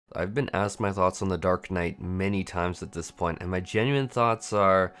I've been asked my thoughts on the Dark Knight many times at this point, and my genuine thoughts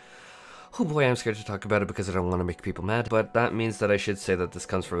are, oh boy, I'm scared to talk about it because I don't want to make people mad, but that means that I should say that this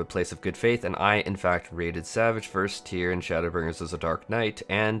comes from a place of good faith, and I, in fact, rated Savage first tier in Shadowbringers as a Dark Knight,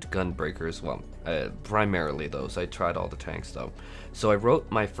 and Gunbreaker as well. Primarily those. I tried all the tanks though. So I wrote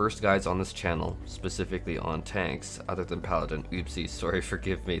my first guides on this channel, specifically on tanks, other than Paladin. Oopsie, sorry,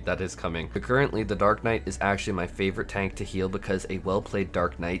 forgive me, that is coming. But currently, the Dark Knight is actually my favorite tank to heal because a well-played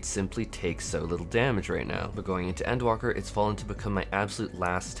Dark Knight simply takes so little damage right now. But going into Endwalker, it's fallen to become my absolute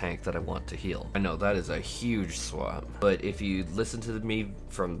last tank that I want to heal. I know, that is a huge swap. But if you listen to me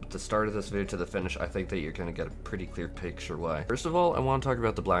from the start of this video to the finish, I think that you're going to get a pretty clear picture why. First of all, I want to talk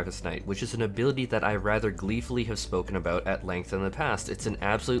about the Blackest Knight, which is an ability that I rather gleefully have spoken about at length in the past. It's an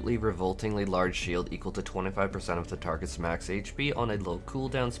absolutely revoltingly large shield equal to 25% of the target's max HP on a low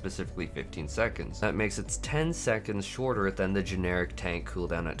cooldown, specifically 15 seconds. That makes it 10 seconds shorter than the generic tank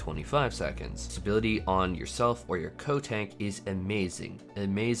cooldown at 25 seconds. This ability on yourself or your co-tank is amazing.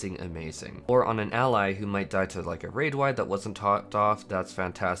 Amazing. Or on an ally who might die to like a raid wide that wasn't topped off, that's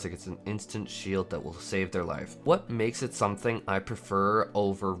fantastic. It's an instant shield that will save their life. What makes it something I prefer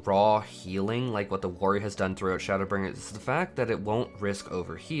over raw healing, like what the warrior has done throughout Shadowbringers, is the fact that it won't risk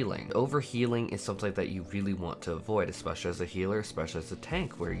overhealing. Overhealing is something that you really want to avoid, especially as a healer, especially as a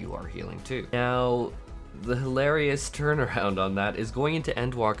tank where you are healing too. Now, the hilarious turnaround on that is going into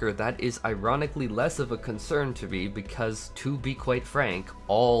Endwalker. That is ironically less of a concern to me because, to be quite frank,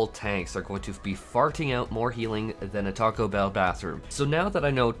 all tanks are going to be farting out more healing than a Taco Bell bathroom. So now that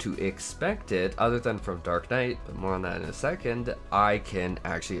I know to expect it, other than from Dark Knight, but more on that in a second, I can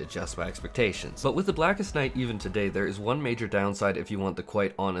actually adjust my expectations. But with the Blackest Knight even today, there is one major downside if you want the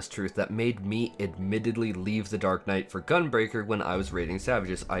quite honest truth that made me admittedly leave the Dark Knight for Gunbreaker when I was raiding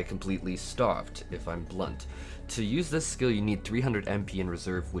Savages. I completely stopped, if I'm blunt. To use this skill, you need 300 MP in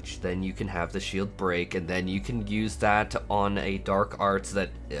reserve, which then you can have the shield break, and then you can use that on a Dark Arts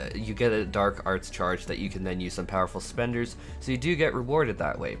that you get a Dark Arts charge that you can then use on powerful spenders, so you do get rewarded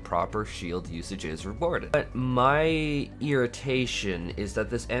that way. Proper shield usage is rewarded. But my irritation is that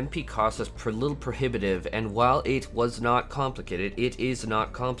this MP cost is a little prohibitive, and while it was not complicated, it is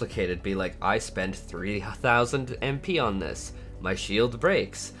not complicated. Be like, I spent 3,000 MP on this. My shield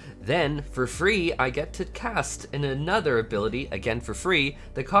breaks. Then, for free, I get to cast in another ability, again for free,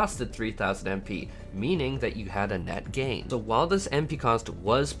 that costed 3,000 MP, meaning that you had a net gain. So while this MP cost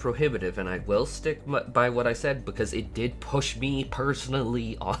was prohibitive, and I will stick by what I said because it did push me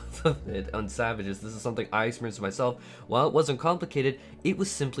personally off of it on Savages, this is something I experienced myself, while it wasn't complicated, it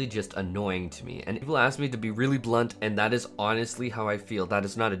was simply just annoying to me. And people ask me to be really blunt, and that is honestly how I feel. That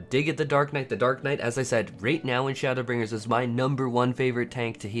is not a dig at the Dark Knight. The Dark Knight, as I said, right now in Shadowbringers is my #1 favorite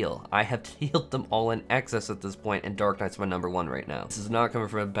tank to heal. I have healed them all in excess at this point, and Dark Knight's my #1 right now. This is not coming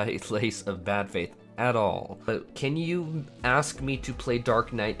from a place of bad faith at all. But can you ask me to play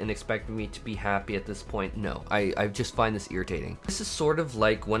Dark Knight and expect me to be happy at this point? No, I just find this irritating. This is sort of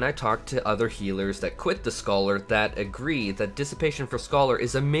like when I talk to other healers that quit the Scholar that agree that Dissipation for Scholar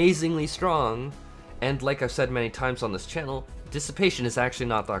is amazingly strong, and like I've said many times on this channel, Dissipation is actually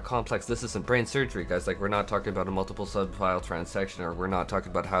not that complex. This isn't brain surgery, guys. Like, we're not talking about a multiple subfile transection, or we're not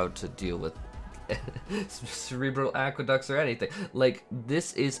talking about how to deal with cerebral aqueducts or anything. Like,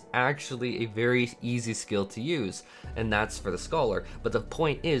 this is actually a very easy skill to use, and that's for the Scholar. But the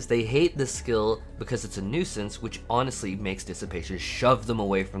point is, they hate this skill because it's a nuisance, which honestly makes Dissipation shove them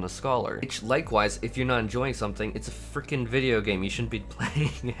away from the Scholar. Which, likewise, if you're not enjoying something, it's a freaking video game. You shouldn't be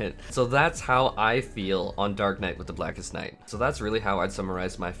playing it. So that's how I feel on Dark Knight with the Blackest Knight. So that's really how I'd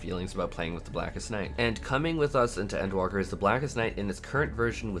summarize my feelings about playing with the Blackest Knight. And coming with us into Endwalker is the Blackest Knight in its current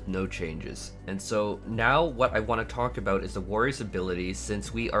version with no changes. And so now what I want to talk about is the Warrior's abilities,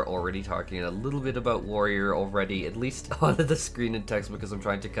 since we are already talking a little bit about Warrior already, at least on the screen and text, because I'm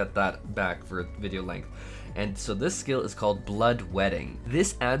trying to cut that back for video length. And so this skill is called Blood Wetting.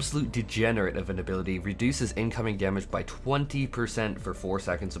 This absolute degenerate of an ability reduces incoming damage by 20% for 4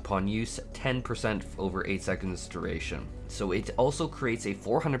 seconds upon use, 10% over 8 seconds duration. So it also creates a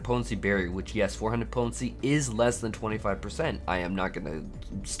 400 potency barrier, which, yes, 400 potency is less than 25%. I am not gonna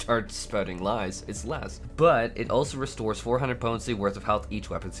start spouting lies, it's less. But it also restores 400 potency worth of health each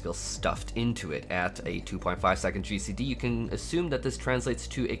weapon skill stuffed into it. At a 2.5 second GCD, you can assume that this translates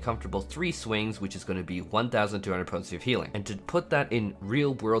to a comfortable 3 swings, which is going to be 1,200 potency of healing. And to put that in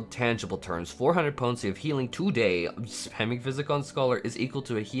real world tangible terms, 400 potency of healing today, spamming Physic on Scholar, is equal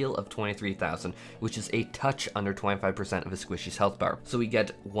to a heal of 23,000, which is a touch under 25% 20% of a squishy's health bar. So we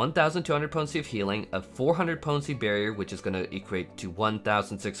get 1,200 potency of healing, a 400 potency barrier, which is going to equate to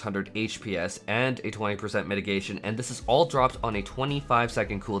 1,600 HPS, and a 20% mitigation, and this is all dropped on a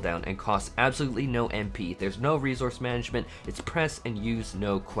 25-second cooldown and costs absolutely no MP. There's no resource management, it's press and use,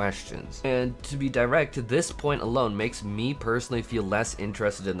 no questions. And to be direct, this point alone makes me personally feel less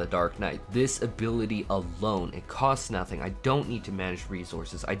interested in the Dark Knight. This ability alone, it costs nothing. I don't need to manage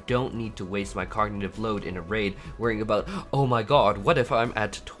resources. I don't need to waste my cognitive load in a raid worrying about, oh my god, what if I'm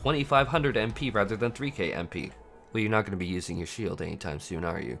at 2,500 MP rather than 3k MP? Well, you're not going to be using your shield anytime soon,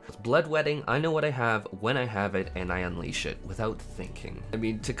 are you? With Bloodwetting, I know what I have, when I have it, and I unleash it without thinking. I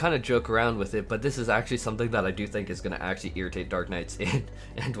mean, to kind of joke around with it, but this is actually something that I do think is going to actually irritate Dark Knights in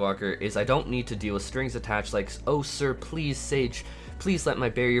Endwalker, is I don't need to deal with strings attached like, oh sir, please Sage, please let my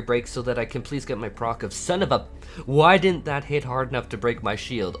barrier break so that I can please get my proc of son of a... Why didn't that hit hard enough to break my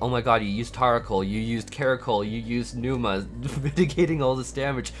shield? Oh my god, you used Taracol, you used Caracol, you used Numa, mitigating all this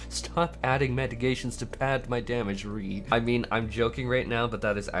damage. Stop adding mitigations to pad my damage, Reed. I mean, I'm joking right now, but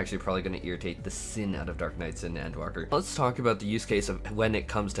that is actually probably going to irritate the sin out of Dark Knights in Endwalker. Let's talk about the use case of when it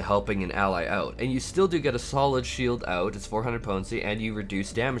comes to helping an ally out. And you still do get a solid shield out, it's 400 potency, and you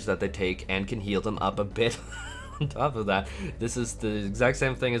reduce damage that they take and can heal them up a bit. On top of that, this is the exact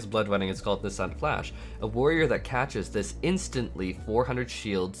same thing as Bloodwetting. It's called the Sun Flash. A warrior that catches this instantly 400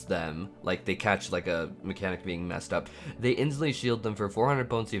 shields them, like they catch like a mechanic being messed up. They instantly shield them for 400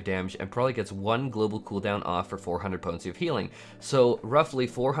 potency of damage and probably gets 1 global cooldown off for 400 potency of healing. So roughly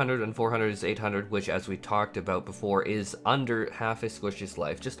 400 and 400 is 800, which as we talked about before is under half a squishy's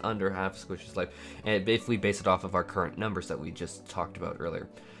life, just under half a squishy's life. And if we base it off of our current numbers that we just talked about earlier.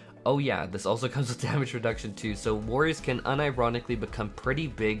 Oh yeah, this also comes with damage reduction too, so warriors can unironically become pretty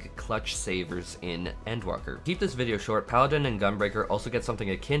big clutch savers in Endwalker. To keep this video short, Paladin and Gunbreaker also get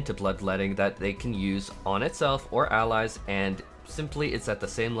something akin to Bloodletting that they can use on itself or allies, and simply it's at the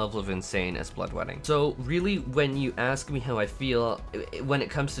same level of insane as Bloodwetting. So really, when you ask me how I feel when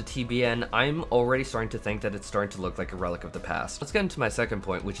it comes to TBN, I'm already starting to think that it's starting to look like a relic of the past. Let's get into my second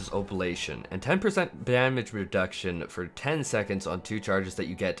point, which is Obsolete. And 10% damage reduction for 10 seconds on 2 charges that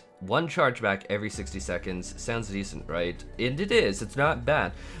you get 1 charge back every 60 seconds sounds decent, right? And it is, it's not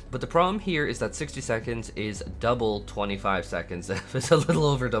bad. But the problem here is that 60 seconds is double 25 seconds. It's a little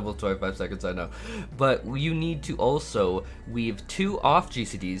over double 25 seconds, I know. But you need to also weave 2 off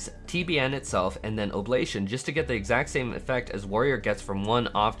GCDs, TBN itself, and then Oblation just to get the exact same effect as Warrior gets from 1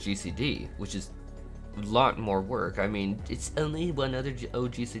 off GCD, which is a lot more work. I mean, it's only 1 other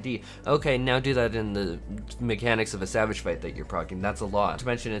OGCD. Okay, now do that in the mechanics of a Savage fight that you're proccing. That's a lot. To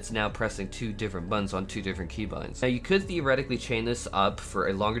mention, it's now pressing 2 different buttons on 2 different keybinds. Now, you could theoretically chain this up for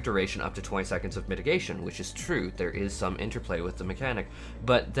a longer duration, up to 20 seconds of mitigation, which is true. There is some interplay with the mechanic.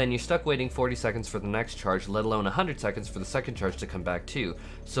 But then you're stuck waiting 40 seconds for the next charge, let alone 100 seconds for the second charge to come back too.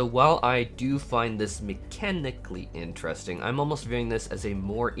 So while I do find this mechanically interesting, I'm almost viewing this as a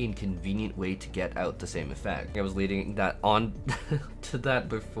more inconvenient way to get out the same effect. I was leading that on to that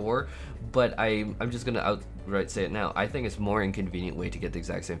before, but I'm just gonna outright say it now. I think it's a more inconvenient way to get the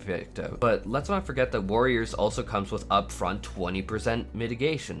exact same effect out. But let's not forget that Warriors also comes with upfront 20%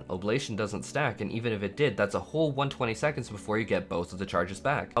 mitigation. Oblation doesn't stack, and even if it did, that's a whole 120 seconds before you get both of the charges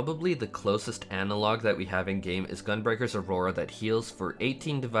back. Probably the closest analog that we have in game is Gunbreaker's Aurora that heals for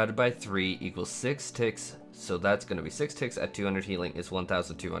 18 divided by 3 equals 6 ticks. So that's going to be 6 ticks at 200 healing is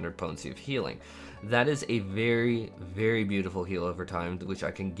 1,200 potency of healing. That is a very, very beautiful heal over time, which I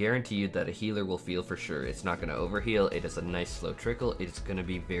can guarantee you that a healer will feel for sure. It's not going to overheal, it is a nice slow trickle, it's going to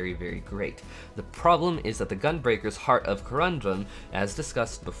be very, very great. The problem is that the Gunbreaker's Heart of Corundum, as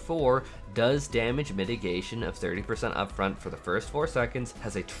discussed before, does damage mitigation of 30% upfront for the first 4 seconds,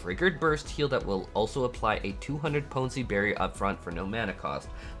 has a triggered burst heal that will also apply a 200 potency barrier upfront for no mana cost.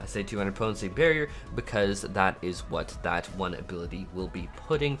 I say 200 potency barrier because that is what that one ability will be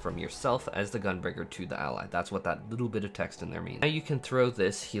putting from yourself as the Gunbreaker to the ally. That's what that little bit of text in there means. Now you can throw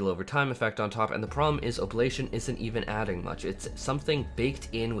this heal over time effect on top, and the problem is Oblation isn't even adding much. It's something baked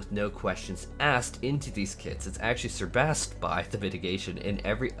in with no questions asked into these kits. It's actually surpassed by the mitigation in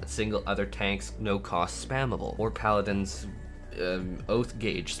every single other tank's no cost spammable, or Paladin's Oath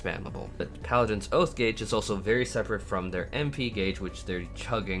gauge spammable. But Paladin's Oath gauge is also very separate from their MP gauge, which they're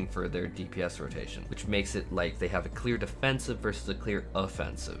chugging for their DPS rotation, which makes it like they have a clear defensive versus a clear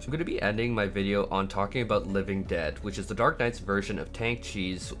offensive. I'm going to be ending my video on talking about Living Dead, which is the Dark Knight's version of tank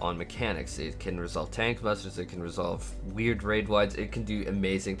cheese on mechanics. It can resolve tank busters, it can resolve weird raid wides, it can do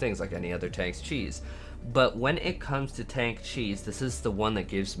amazing things like any other tank's cheese. But when it comes to tank cheese, this is the one that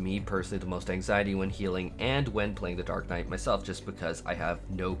gives me personally the most anxiety when healing and when playing the Dark Knight myself, just because I have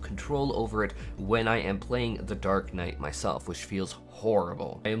no control over it when I am playing the Dark Knight myself, which feels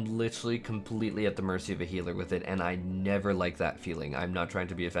horrible. I am literally completely at the mercy of a healer with it, and I never like that feeling. I'm not trying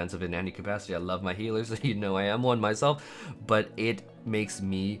to be offensive in any capacity. I love my healers, you know I am one myself, but it makes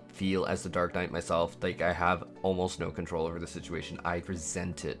me feel as the Dark Knight myself like I have almost no control over the situation. I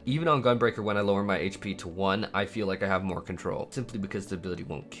resent it. Even on Gunbreaker, when I lower my HP to 1, I feel like I have more control, simply because the ability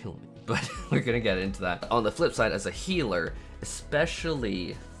won't kill me. But we're gonna get into that. On the flip side, as a healer,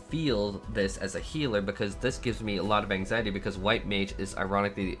 especially feel this as a healer, because this gives me a lot of anxiety, because White Mage is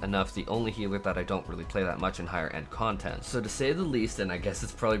ironically enough the only healer that I don't really play that much in higher end content. So to say the least, and I guess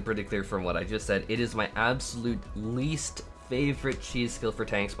it's probably pretty clear from what I just said, it is my absolute least favorite cheese skill for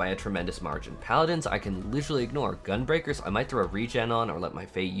tanks by a tremendous margin. Paladins I can literally ignore. Gunbreakers I might throw a regen on or let my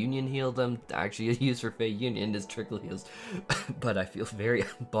Fey Union heal them. Actually, a use for Fey Union is trickle heals. But I feel very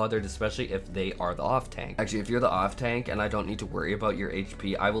bothered, especially if they are the off tank. Actually, if you're the off tank and I don't need to worry about your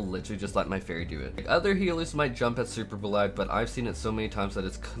HP, I will literally just let my Fairy do it. Like, other healers might jump at Super Belied, but I've seen it so many times that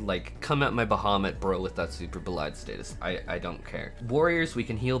it's like, come at my Bahamut, bro, with that Super Belied status. I don't care. Warriors, we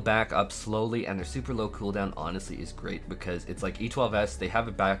can heal back up slowly, and their super low cooldown honestly is great, because it's like E12S, they have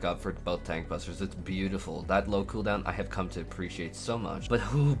it back up for both tank busters. It's beautiful. That low cooldown I have come to appreciate so much. But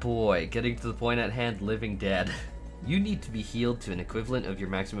oh boy, getting to the point at hand, Living Dead. You need to be healed to an equivalent of your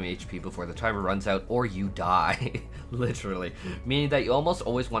maximum HP before the timer runs out, or you die. Literally. Meaning that you almost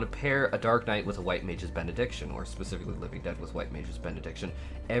always want to pair a Dark Knight with a White Mage's Benediction, or specifically Living Dead with White Mage's Benediction.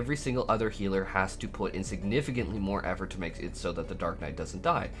 Every single other healer has to put in significantly more effort to make it so that the Dark Knight doesn't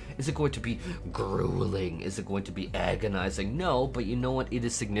die. Is it going to be grueling? Is it going to be agonizing? No, but you know what? It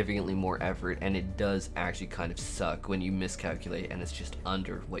is significantly more effort, and it does actually kind of suck when you miscalculate and it's just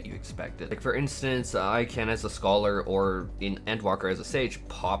under what you expected. Like, for instance, I can, as a Scholar, or in Endwalker as a Sage,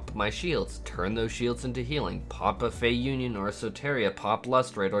 pop my shields, turn those shields into healing, pop a Fey Union or a Soteria, pop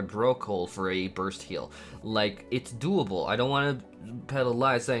Lustrate or Drokol for a burst heal. Like, it's doable. I don't want to peddle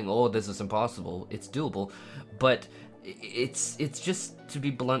lies saying, oh, this is impossible. It's doable, but it's just, to be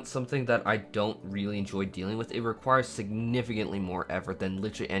blunt, something that I don't really enjoy dealing with. It requires significantly more effort than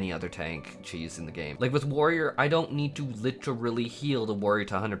literally any other tank cheese in the game. Like with Warrior, I don't need to literally heal the Warrior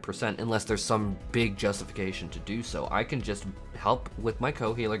to 100% unless there's some big justification to do so. I can just help with my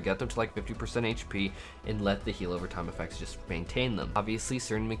co-healer, get them to like 50% HP, and let the heal over time effects just maintain them. Obviously,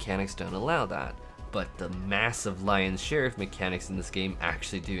 certain mechanics don't allow that, but the massive lion's share of mechanics in this game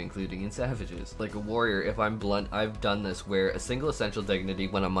actually do, including in Savages. Like a Warrior, if I'm blunt, I've done this where a single Essential Dignity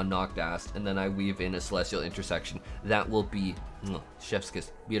when I'm on Knocked Ast, and then I weave in a Celestial Intersection. That will be chef's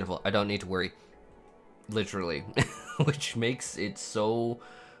kiss. Beautiful. I don't need to worry. Literally. Which makes it so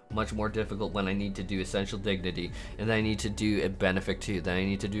much more difficult when I need to do Essential Dignity, and then I need to do a Benefic 2, then I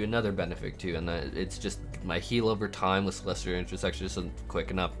need to do another Benefic 2, and then it's just my heal over time with Celestial Intersection isn't quick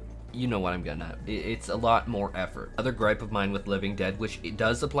enough. You know what I'm getting at. It's a lot more effort. Other gripe of mine with Living Dead, which it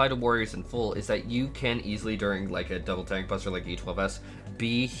does apply to Warriors in full, is that you can easily, during like a double tank buster like E12S,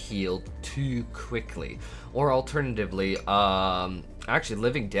 be healed too quickly. Or alternatively, actually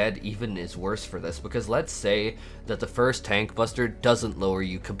Living Dead even is worse for this, because let's say that the first tank buster doesn't lower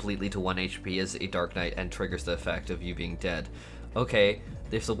you completely to 1 HP as a Dark Knight and triggers the effect of you being dead. Okay,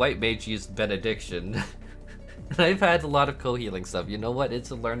 if the White Mage used Benediction, I've had a lot of co-healing stuff. You know what?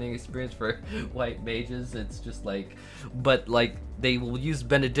 It's a learning experience for White Mages. It's just like, but like they will use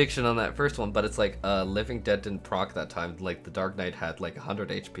Benediction on that first one, but it's like Living Dead didn't proc that time. Like the Dark Knight had like 100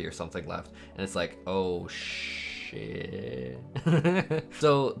 HP or something left, and it's like, oh shit.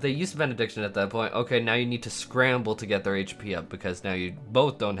 So they used Benediction at that point. Okay, now you need to scramble to get their HP up, because now you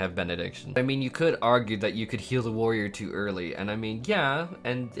both don't have Benediction. I mean, you could argue that you could heal the Warrior too early, and I mean, yeah,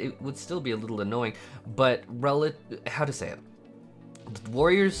 and it would still be a little annoying, but how to say it? The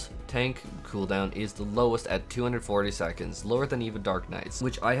Warrior's tank cooldown is the lowest at 240 seconds, lower than even Dark Knights,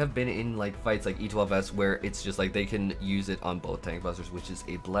 which I have been in like fights like E12S where it's just like they can use it on both tank busters, which is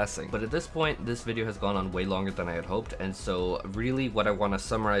a blessing. But at this point, this video has gone on way longer than I had hoped, and so really what I want to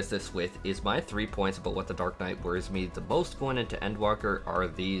summarize this with is my 3 points about what the Dark Knight worries me the most going into Endwalker are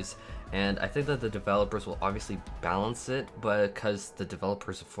these. And I think that the developers will obviously balance it, because the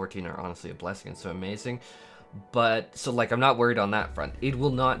developers of 14 are honestly a blessing and so amazing. But, so like, I'm not worried on that front. It will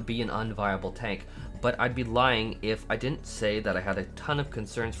not be an unviable tank, but I'd be lying if I didn't say that I had a ton of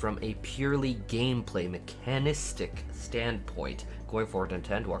concerns from a purely gameplay, mechanistic standpoint going forward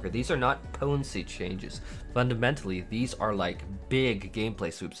into Endwalker. These are not potency changes. Fundamentally, these are like big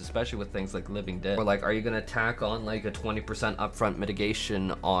gameplay swoops, especially with things like Living Dead. Or like, are you gonna tack on like a 20% upfront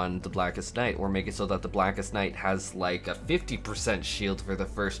mitigation on the Blackest Knight, or make it so that the Blackest Knight has like a 50% shield for the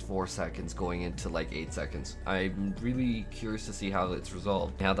first 4 seconds going into like 8 seconds? I'm really curious to see how it's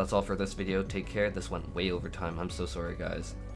resolved. Now that's all for this video. Take care. This went way over time. I'm so sorry, guys.